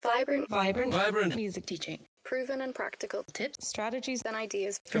Vibrant music teaching. Proven and practical Tips, strategies, and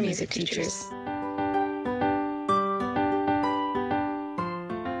ideas for music teachers.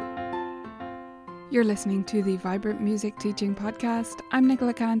 You're listening to the Vibrant Music Teaching Podcast. I'm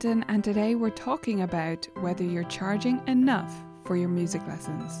Nicola Canton, and today we're talking about whether you're charging enough for your music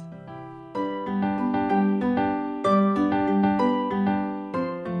lessons.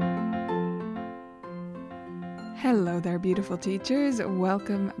 Hello there, beautiful teachers.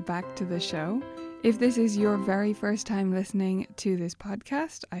 Welcome back to the show. If this is your very first time listening to this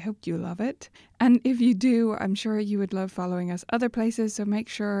podcast, I hope you love it. And if you do, I'm sure you would love following us other places. So make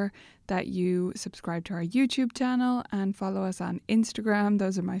sure that you subscribe to our YouTube channel and follow us on Instagram.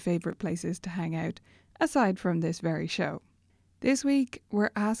 Those are my favorite places to hang out, aside from this very show. This week,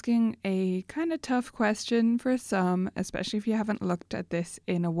 we're asking a kind of tough question for some, especially if you haven't looked at this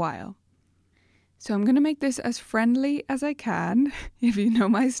in a while. So I'm going to make this as friendly as I can. If you know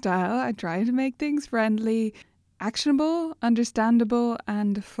my style, I try to make things friendly, actionable, understandable,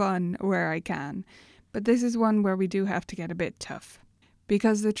 and fun where I can. But this is one where we do have to get a bit tough.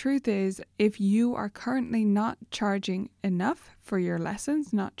 Because the truth is, if you are currently not charging enough for your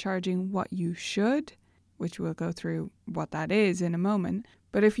lessons, not charging what you should, which we'll go through what that is in a moment,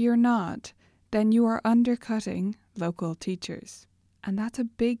 but if you're not, then you are undercutting local teachers. And that's a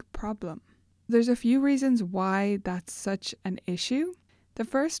big problem. There's a few reasons why that's such an issue. The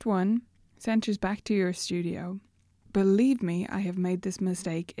first one centers back to your studio. Believe me, I have made this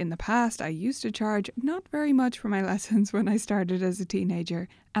mistake in the past. I used to charge not very much for my lessons when I started as a teenager,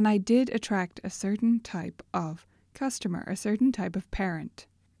 and I did attract a certain type of customer, a certain type of parent.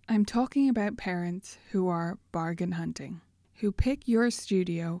 I'm talking about parents who are bargain hunting, who pick your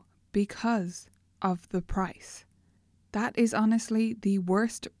studio because of the price. That is honestly the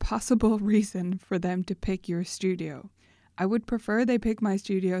worst possible reason for them to pick your studio. I would prefer they pick my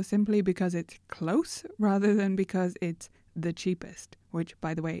studio simply because it's close rather than because it's the cheapest, which,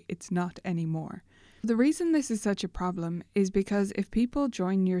 by the way, it's not anymore. The reason this is such a problem is because if people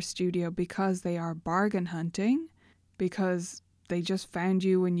join your studio because they are bargain hunting, because they just found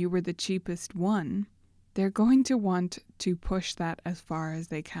you when you were the cheapest one, they're going to want to push that as far as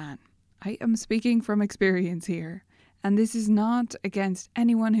they can. I am speaking from experience here. And this is not against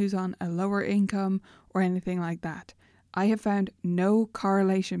anyone who's on a lower income or anything like that. I have found no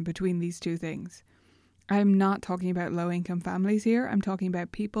correlation between these two things. I'm not talking about low-income families here. I'm talking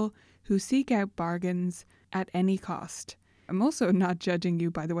about people who seek out bargains at any cost. I'm also not judging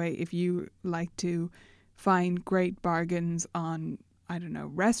you, by the way, if you like to find great bargains on,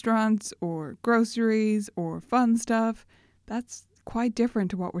 restaurants or groceries or fun stuff. That's quite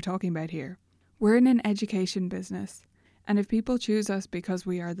different to what we're talking about here. We're in an education business. And if people choose us because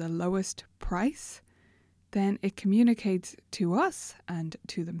we are the lowest price, then it communicates to us and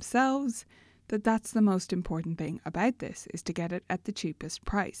to themselves that that's the most important thing about this, is to get it at the cheapest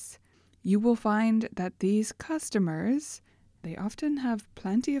price. You will find that these customers, they often have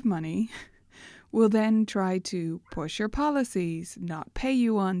plenty of money, will then try to push your policies, not pay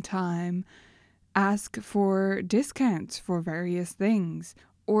you on time, ask for discounts for various things,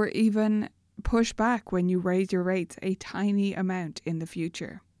 or even push back when you raise your rates a tiny amount in the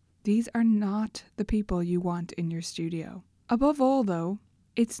future. These are not the people you want in your studio. Above all, though,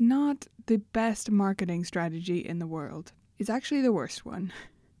 it's not the best marketing strategy in the world. It's actually the worst one.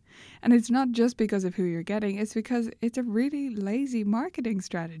 And it's not just because of who you're getting, it's because it's a really lazy marketing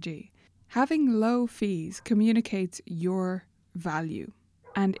strategy. Having low fees communicates your value.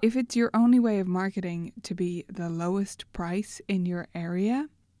 And if it's your only way of marketing to be the lowest price in your area,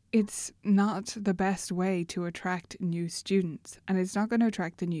 it's not the best way to attract new students, and it's not going to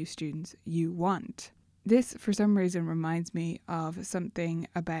attract the new students you want. This, for some reason, reminds me of something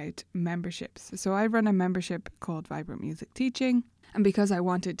about memberships. So I run a membership called Vibrant Music Teaching, and because I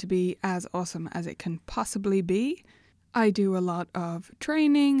want it to be as awesome as it can possibly be, I do a lot of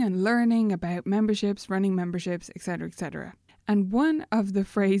training and learning about memberships, running memberships, etc., etc. And one of the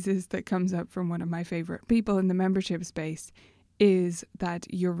phrases that comes up from one of my favorite people in the membership space is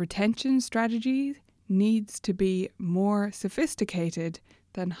that your retention strategy needs to be more sophisticated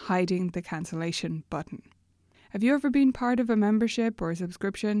than hiding the cancellation button. Have you ever been part of a membership or a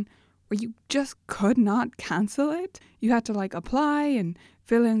subscription where you just could not cancel it? You had to apply and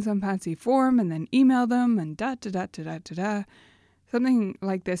fill in some fancy form and then email them and da-da-da-da-da-da-da. Something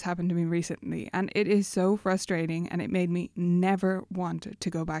like this happened to me recently, and it is so frustrating, and it made me never want to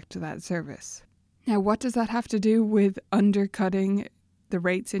go back to that service. Now, what does that have to do with undercutting the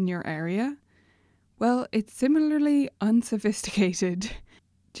rates in your area? Well, it's similarly unsophisticated,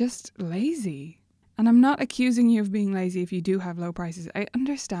 just lazy. And I'm not accusing you of being lazy if you do have low prices. I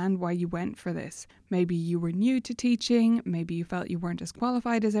understand why you went for this. Maybe you were new to teaching, maybe you felt you weren't as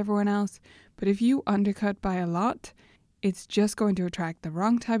qualified as everyone else, but if you undercut by a lot, it's just going to attract the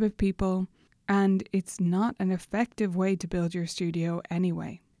wrong type of people, and it's not an effective way to build your studio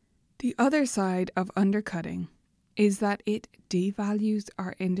anyway. The other side of undercutting is that it devalues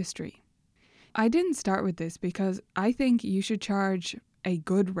our industry. I didn't start with this because I think you should charge a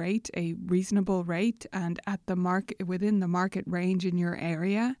good rate, a reasonable rate, and at the market, within the market range in your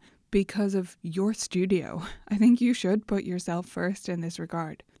area because of your studio. I think you should put yourself first in this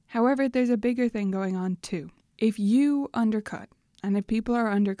regard. However, there's a bigger thing going on too. If you undercut, and if people are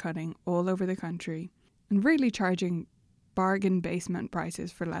undercutting all over the country and really charging bargain basement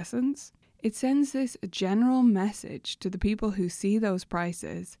prices for lessons, it sends this general message to the people who see those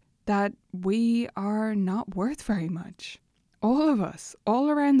prices that we are not worth very much. All of us, all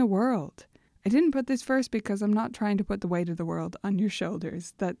around the world. I didn't put this first because I'm not trying to put the weight of the world on your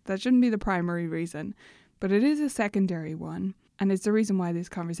shoulders. That shouldn't be the primary reason, but it is a secondary one. And it's the reason why this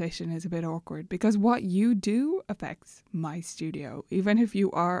conversation is a bit awkward, because what you do affects my studio, even if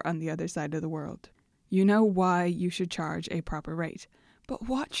you are on the other side of the world. You know why you should charge a proper rate. But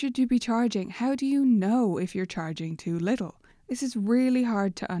what should you be charging? How do you know if you're charging too little? This is really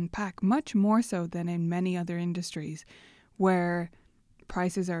hard to unpack, much more so than in many other industries, where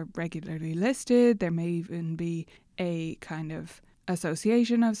prices are regularly listed. There may even be a kind of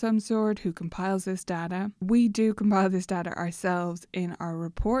association of some sort who compiles this data. We do compile this data ourselves in our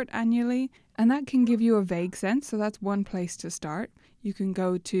report annually, and that can give you a vague sense, so that's one place to start. You can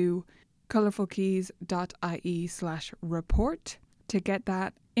go to colourfulkeys.ie/report to get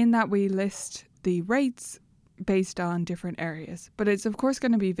that. In that we list the rates based on different areas, but it's of course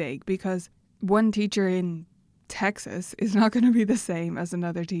going to be vague because one teacher in Texas is not going to be the same as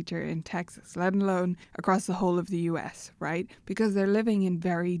another teacher in Texas, let alone across the whole of the US, right? Because they're living in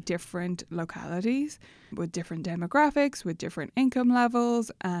very different localities with different demographics, with different income levels,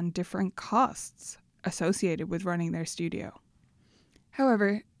 and different costs associated with running their studio.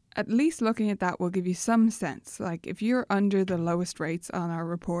 However, at least looking at that will give you some sense. Like if you're under the lowest rates on our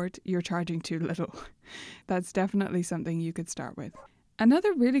report, you're charging too little. That's definitely something you could start with.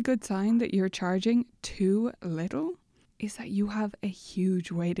 Another really good sign that you're charging too little is that you have a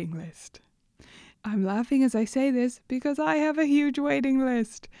huge waiting list. I'm laughing as I say this because I have a huge waiting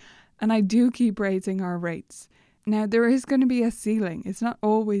list and I do keep raising our rates. Now, there is going to be a ceiling. It's not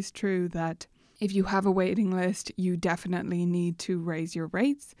always true that if you have a waiting list, you definitely need to raise your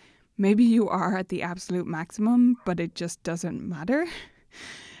rates. Maybe you are at the absolute maximum, but it just doesn't matter.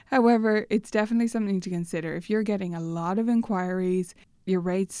 However, it's definitely something to consider. If you're getting a lot of inquiries, your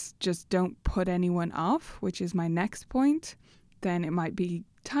rates just don't put anyone off, which is my next point, then it might be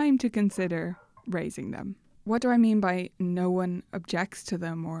time to consider raising them. What do I mean by no one objects to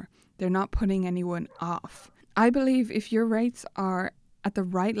them or they're not putting anyone off? I believe if your rates are at the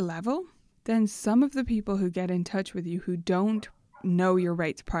right level, then some of the people who get in touch with you who don't know your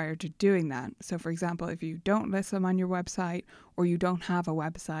rates prior to doing that. So for example, if you don't list them on your website or you don't have a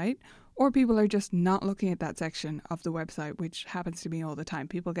website, or people are just not looking at that section of the website, which happens to me all the time.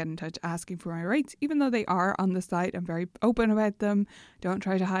 People get in touch asking for my rates, even though they are on the site. I'm very open about them. Don't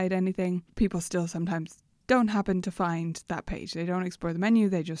try to hide anything. People still sometimes don't happen to find that page. They don't explore the menu.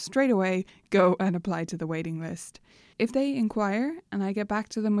 They just straight away go and apply to the waiting list. If they inquire and I get back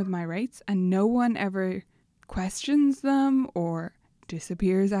to them with my rates and no one ever questions them or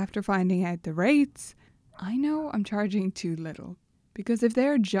disappears after finding out the rates, I know I'm charging too little. Because if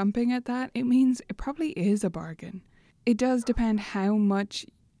they're jumping at that, it means it probably is a bargain. It does depend how much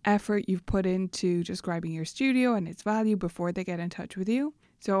effort you've put into describing your studio and its value before they get in touch with you.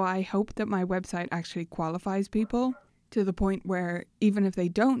 So I hope that my website actually qualifies people to the point where even if they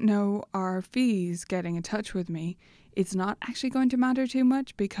don't know our fees getting in touch with me, it's not actually going to matter too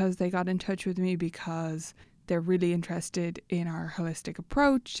much because they got in touch with me because they're really interested in our holistic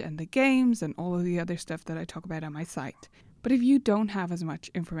approach and the games and all of the other stuff that I talk about on my site. But if you don't have as much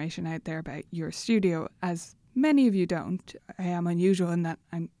information out there about your studio, as many of you don't, I am unusual in that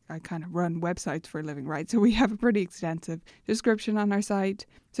I kind of run websites for a living, right? So we have a pretty extensive description on our site.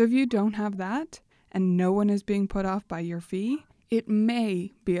 So if you don't have that and no one is being put off by your fee, it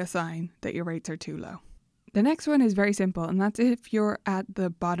may be a sign that your rates are too low. The next one is very simple, and that's if you're at the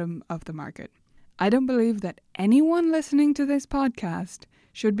bottom of the market. I don't believe that anyone listening to this podcast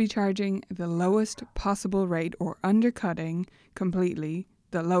should be charging the lowest possible rate or undercutting completely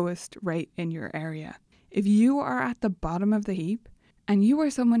the lowest rate in your area. If you are at the bottom of the heap and you are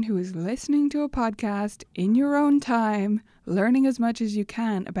someone who is listening to a podcast in your own time, learning as much as you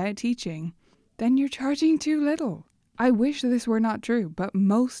can about teaching, then you're charging too little. I wish this were not true, but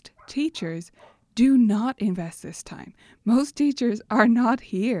most teachers do not invest this time. Most teachers are not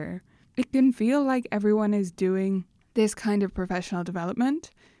here. It can feel like everyone is doing this kind of professional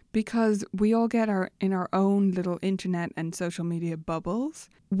development because we all get in our own little internet and social media bubbles.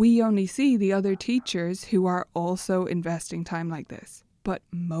 We only see the other teachers who are also investing time like this. But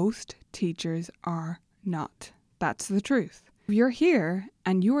most teachers are not. That's the truth. If you're here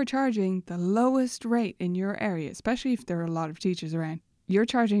and you are charging the lowest rate in your area, especially if there are a lot of teachers around, you're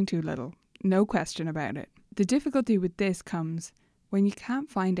charging too little. No question about it. The difficulty with this comes when you can't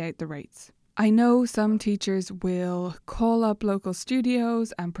find out the rates. I know some teachers will call up local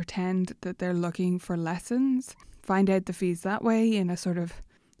studios and pretend that they're looking for lessons, find out the fees that way in a sort of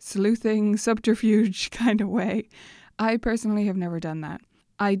sleuthing subterfuge kind of way. I personally have never done that.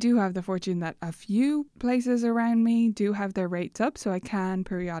 I do have the fortune that a few places around me do have their rates up, so I can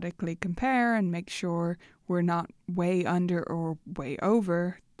periodically compare and make sure we're not way under or way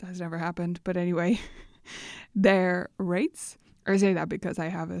over. That's never happened, but anyway, their rates. I say that because I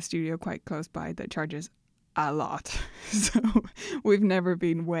have a studio quite close by that charges a lot. So we've never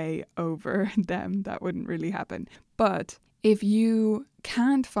been way over them. That wouldn't really happen. But if you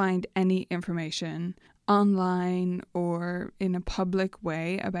can't find any information online or in a public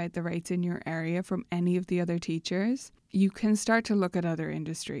way about the rates in your area from any of the other teachers, you can start to look at other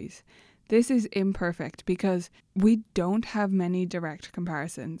industries. This is imperfect because we don't have many direct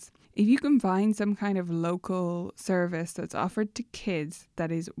comparisons. If you can find some kind of local service that's offered to kids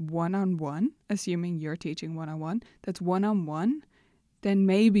that is one-on-one, assuming you're teaching one-on-one, that's one-on-one, then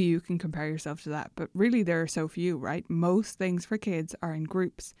maybe you can compare yourself to that. But really there are so few, right? Most things for kids are in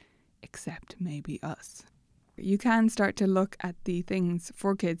groups, except maybe us. You can start to look at the things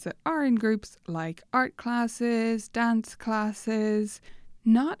for kids that are in groups like art classes, dance classes,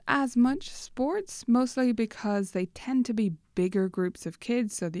 not as much sports, mostly because they tend to be bigger groups of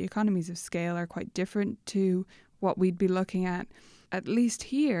kids, so the economies of scale are quite different to what we'd be looking at. At least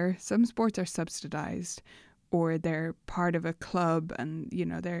here, some sports are subsidized, or they're part of a club and,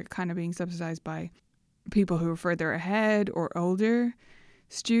 they're kind of being subsidized by people who are further ahead or older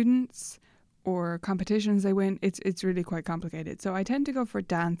students or competitions they win. It's really quite complicated. So I tend to go for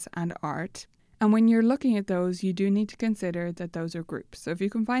dance and art. And when you're looking at those, you do need to consider that those are groups. So if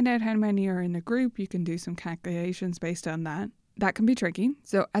you can find out how many are in a group, you can do some calculations based on that. That can be tricky.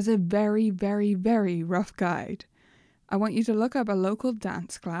 So as a very, very, very rough guide, I want you to look up a local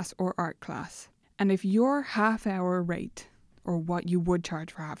dance class or art class. And if your half-hour rate, or what you would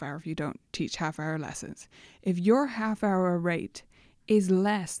charge for half hour if you don't teach half-hour lessons, if your half-hour rate is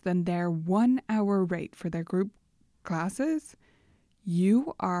less than their 1 hour rate for their group classes,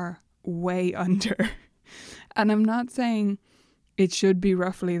 you are way under. And I'm not saying it should be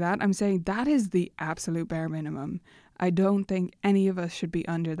roughly that. I'm saying that is the absolute bare minimum. I don't think any of us should be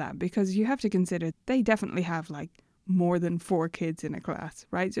under that because you have to consider they definitely have like more than 4 kids in a class,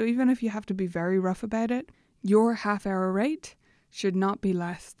 right? So even if you have to be very rough about it, your half-hour rate should not be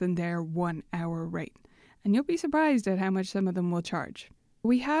less than their 1 hour rate. And you'll be surprised at how much some of them will charge.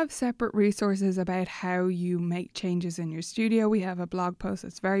 We have separate resources about how you make changes in your studio. We have a blog post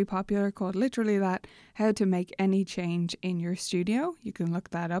that's very popular called literally that, how to make any change in your studio. You can look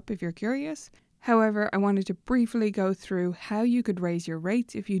that up if you're curious. However, I wanted to briefly go through how you could raise your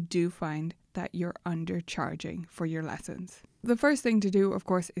rates if you do find that you're undercharging for your lessons. The first thing to do, of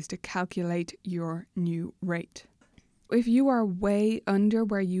course, is to calculate your new rate. If you are way under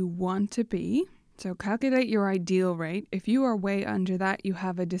where you want to be, so calculate your ideal rate. If you are way under that, you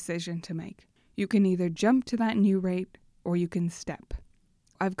have a decision to make. You can either jump to that new rate or you can step.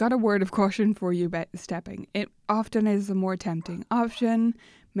 I've got a word of caution for you about stepping. It often is the more tempting option.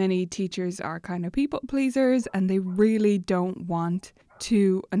 Many teachers are kind of people pleasers and they really don't want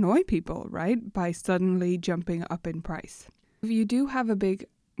to annoy people, right? By suddenly jumping up in price. If you do have a big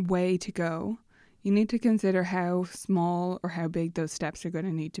way to go, you need to consider how small or how big those steps are going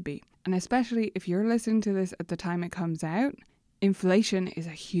to need to be. And especially if you're listening to this at the time it comes out, inflation is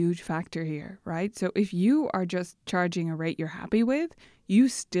a huge factor here, right? So if you are just charging a rate you're happy with, you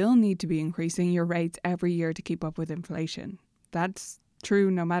still need to be increasing your rates every year to keep up with inflation. That's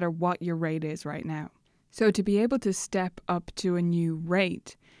true no matter what your rate is right now. So to be able to step up to a new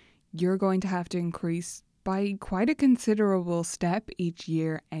rate, you're going to have to increase by quite a considerable step each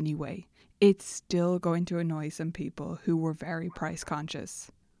year anyway. It's still going to annoy some people who were very price conscious.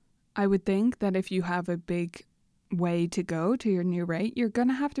 I would think that if you have a big way to go to your new rate, you're going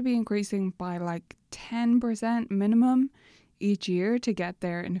to have to be increasing by like 10% minimum each year to get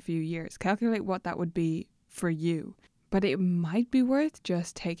there in a few years. Calculate what that would be for you. But it might be worth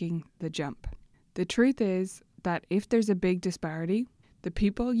just taking the jump. The truth is that if there's a big disparity, the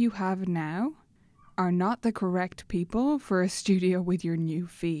people you have now are not the correct people for a studio with your new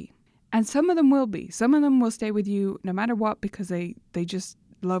fee. And some of them will be. Some of them will stay with you no matter what because they just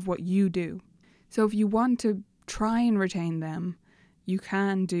love what you do. So if you want to try and retain them, you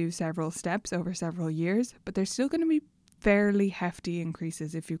can do several steps over several years, but there's still going to be fairly hefty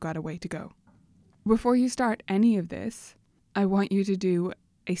increases if you've got a way to go. Before you start any of this, I want you to do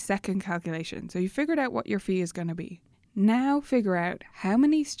a second calculation. So you figured out what your fee is going to be. Now figure out how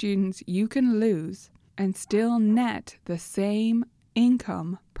many students you can lose and still net the same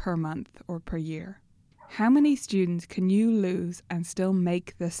income per month or per year. How many students can you lose and still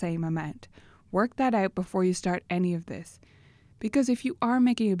make the same amount? Work that out before you start any of this. Because if you are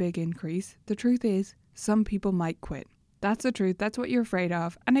making a big increase, the truth is some people might quit. That's the truth. That's what you're afraid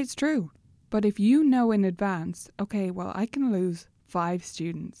of. And it's true. But if you know in advance, okay, well, I can lose 5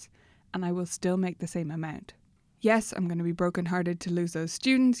 students and I will still make the same amount. Yes, I'm going to be brokenhearted to lose those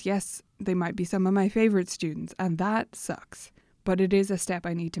students. Yes, they might be some of my favorite students, and that sucks. But it is a step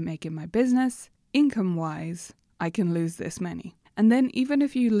I need to make in my business. Income-wise, I can lose this many. And then even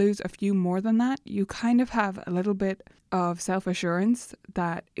if you lose a few more than that, you kind of have a little bit of self-assurance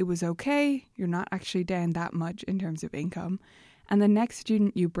that it was okay. You're not actually down that much in terms of income. And the next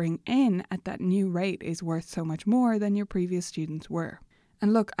student you bring in at that new rate is worth so much more than your previous students were.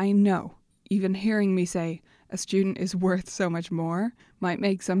 And look, I know, even hearing me say a student is worth so much more might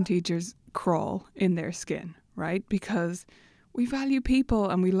make some teachers crawl in their skin, right? Because we value people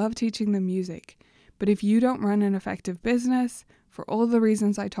and we love teaching them music. But if you don't run an effective business, for all the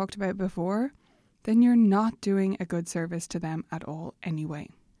reasons I talked about before, then you're not doing a good service to them at all anyway.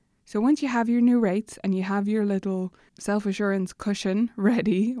 So once you have your new rates and you have your little self-assurance cushion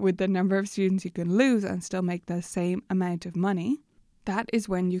ready with the number of students you can lose and still make the same amount of money, that is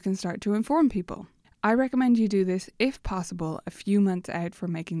when you can start to inform people. I recommend you do this, if possible, a few months out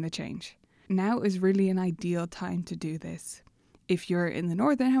from making the change. Now is really an ideal time to do this. If you're in the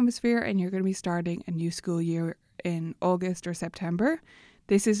Northern Hemisphere and you're going to be starting a new school year in August or September,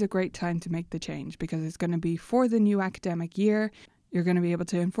 this is a great time to make the change because it's going to be for the new academic year. You're going to be able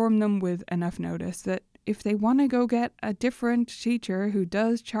to inform them with enough notice that if they want to go get a different teacher who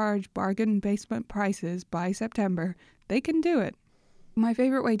does charge bargain basement prices by September, they can do it. My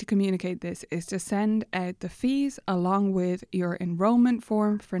favourite way to communicate this is to send out the fees along with your enrolment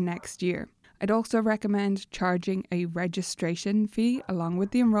form for next year. I'd also recommend charging a registration fee along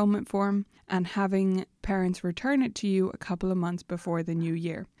with the enrolment form and having parents return it to you a couple of months before the new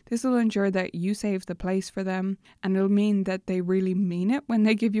year. This will ensure that you save the place for them, and it'll mean that they really mean it when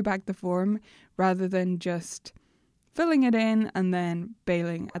they give you back the form rather than just filling it in and then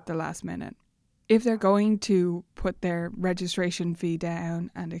bailing at the last minute. If they're going to put their registration fee down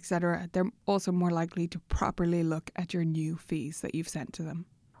and etc., they're also more likely to properly look at your new fees that you've sent to them.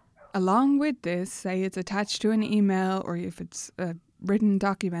 Along with this, say it's attached to an email or if it's a written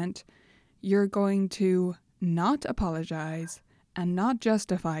document, you're going to not apologize and not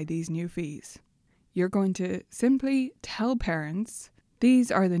justify these new fees. You're going to simply tell parents,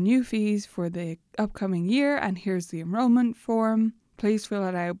 these are the new fees for the upcoming year and here's the enrollment form. Please fill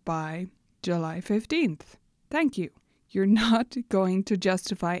it out by July 15th. Thank you. You're not going to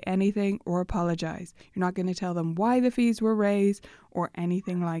justify anything or apologize. You're not going to tell them why the fees were raised or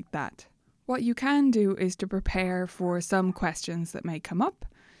anything like that. What you can do is to prepare for some questions that may come up.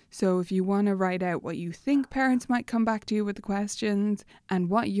 So if you want to write out what you think parents might come back to you with the questions and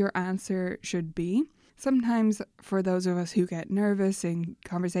what your answer should be. Sometimes for those of us who get nervous in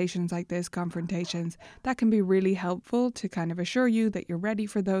conversations like this, confrontations, that can be really helpful to kind of assure you that you're ready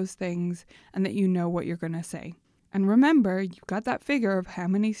for those things and that you know what you're going to say. And remember, you've got that figure of how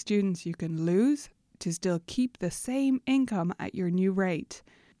many students you can lose to still keep the same income at your new rate.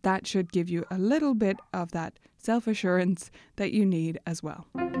 That should give you a little bit of that self-assurance that you need as well.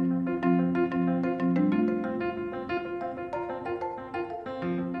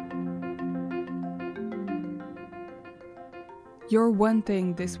 Your one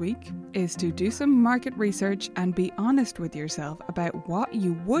thing this week is to do some market research and be honest with yourself about what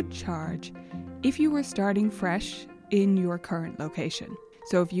you would charge if you were starting fresh in your current location.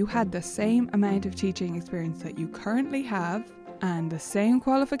 So if you had the same amount of teaching experience that you currently have and the same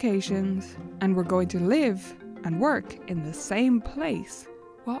qualifications and were going to live and work in the same place,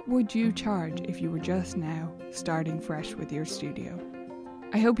 what would you charge if you were just now starting fresh with your studio?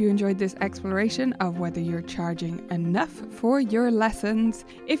 I hope you enjoyed this exploration of whether you're charging enough for your lessons.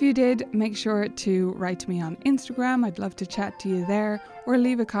 If you did, make sure to write to me on Instagram. I'd love to chat to you there, or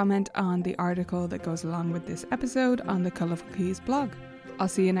leave a comment on the article that goes along with this episode on the Colourful Keys blog. I'll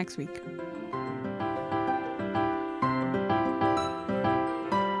see you next week.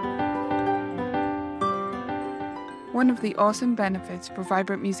 One of the awesome benefits for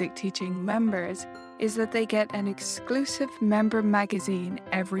Vibrant Music Teaching members is that they get an exclusive member magazine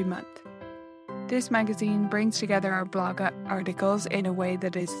every month. This magazine brings together our blog articles in a way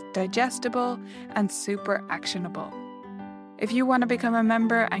that is digestible and super actionable. If you want to become a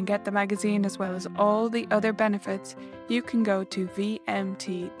member and get the magazine as well as all the other benefits, you can go to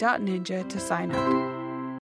vmt.ninja to sign up.